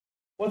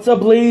What's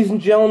up, ladies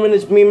and gentlemen?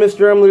 It's me,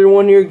 Mr.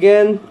 Emily1 here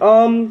again.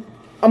 I'm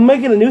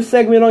making a new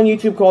segment on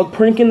YouTube called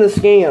Pranking the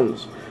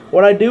Scams.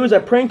 What I do is I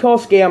prank call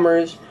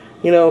scammers,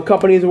 you know,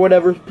 companies or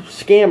whatever,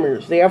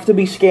 scammers. They have to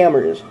be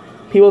scammers.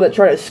 People that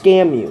try to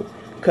scam you.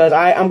 Because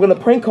I'm going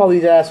to prank call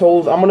these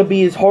assholes. I'm going to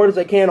be as hard as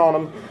I can on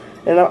them.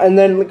 And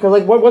then, because,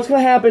 like, what's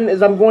going to happen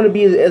is I'm going to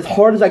be as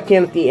hard as I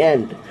can at the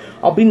end.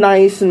 I'll be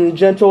nice and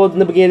gentle in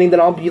the beginning,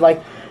 then I'll be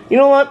like, you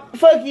know what?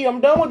 Fuck you,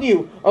 I'm done with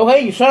you. Oh,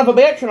 hey, you son of a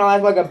bitch. And I'll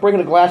act like I'm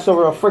breaking a glass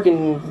over a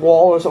freaking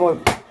wall or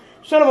something like,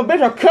 son of a bitch,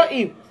 I'll cut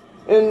you.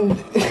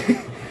 And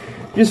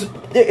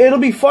it'll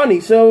be funny.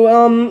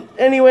 So,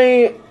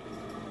 anyway,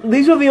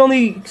 these are the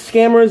only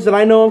scammers that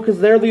I know of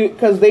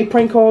because they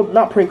prank called,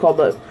 not prank called,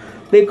 but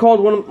they called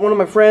one of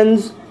my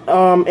friends,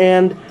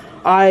 and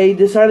I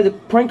decided to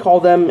prank call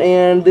them,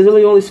 and these are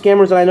the only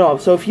scammers that I know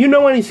of. So if you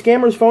know any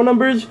scammers' phone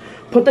numbers,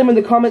 put them in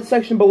the comment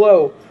section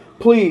below.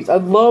 Please,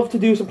 I'd love to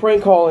do some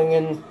prank calling,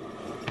 and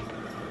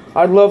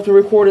I'd love to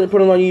record it and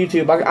put it on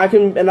YouTube.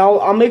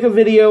 I'll make a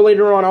video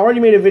later on. I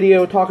already made a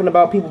video talking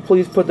about people.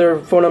 Please put their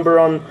phone number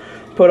on,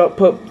 put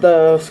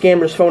the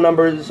scammers' phone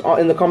numbers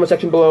in the comment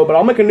section below. But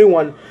I'll make a new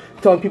one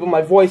telling people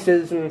my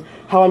voices and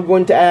how I'm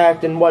going to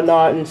act and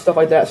whatnot and stuff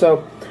like that.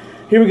 So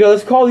here we go.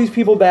 Let's call these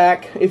people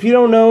back. If you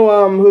don't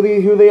know who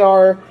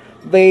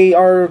they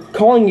are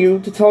calling you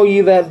to tell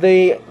you that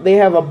they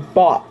have a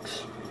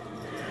box.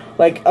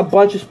 Like a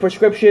bunch of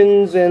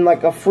prescriptions and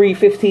like a free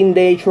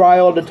 15-day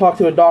trial to talk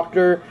to a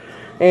doctor,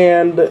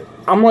 and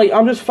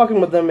I'm just fucking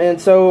with them,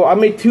 and so I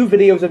made 2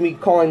 videos of me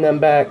calling them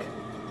back.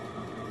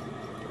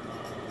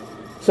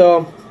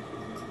 So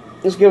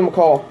let's give them a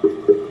call.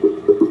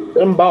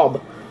 I'm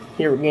Bob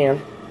here again.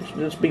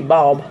 Let's be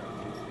Bob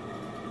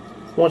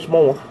once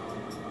more.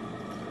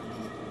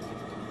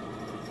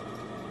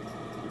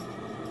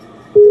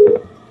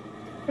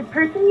 The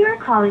person you are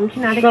calling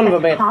cannot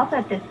accept calls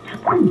at this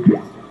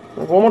time.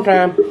 One more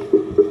time.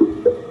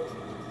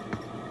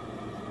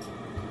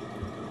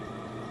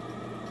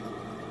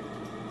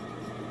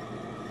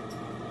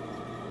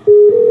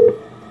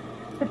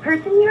 The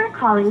person you are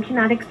calling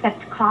cannot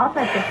accept calls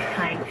at this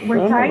time.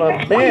 We're sorry for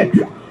bitch.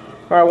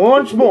 Alright,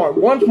 once more.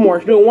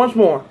 Let's do it once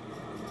more.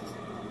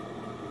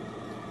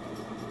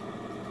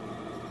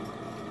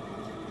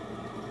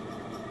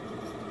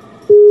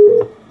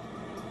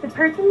 The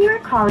person you are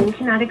calling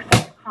cannot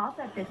accept calls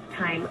at this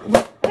time.